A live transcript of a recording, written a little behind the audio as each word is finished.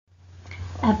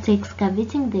After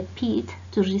excavating the pit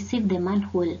to receive the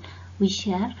manhole, we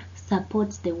shall support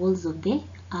the walls of the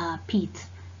pit.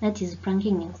 That is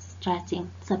plunking and strutting,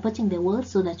 supporting the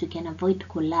walls so that we can avoid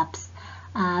collapse,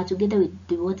 together with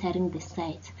dewatering the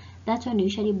site. That one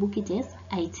usually book it as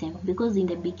item, because in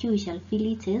the BQ we shall fill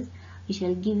it as, we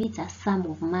shall give it a sum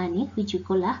of money, which we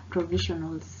call a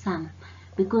provisional sum,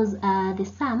 because the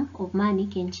sum of money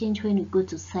can change when you go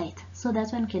to site, so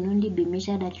that one can only be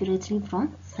measured accurately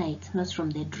from site, not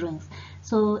from the drawings.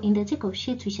 So in the take of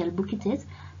sheet we shall book it as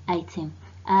item.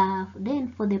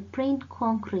 Then for the plain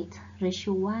concrete,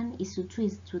 ratio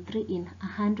 1:2:3 in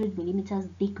 100 millimeters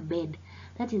thick bed,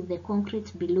 that is the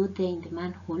concrete below there in the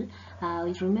manhole.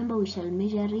 Remember we shall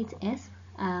measure it as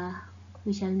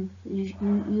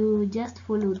you just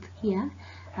followed here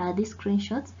these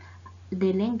screenshots.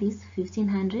 The length is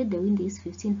 1500, the width is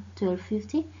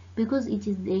 1250, because it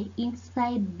is the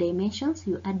inside dimensions.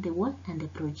 You add the wall and the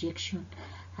projection.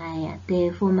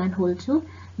 For manhole 2,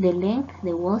 the length,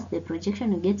 the walls, the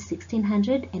projection, you get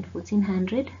 1600 and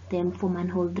 1400. Then for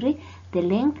manhole 3, the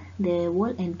length, the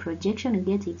wall and projection, you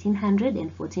get 1800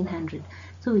 and 1400.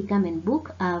 So we come and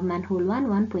book manhole 1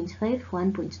 1.5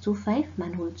 1.25,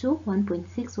 manhole 2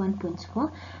 1.6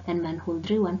 1.4, and manhole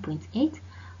 3 1.8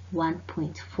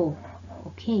 1.4.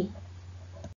 Okay,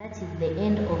 that is the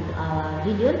end of our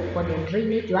video for the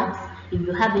drainage works. If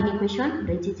you have any question,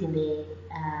 write it in the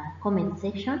comment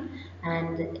section.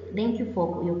 And thank you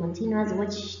for your continuous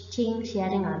watching,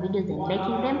 sharing our videos and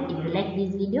liking them. If you like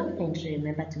this video, kindly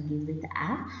remember to give it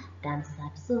a thumbs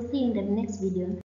up. So see you in the next video.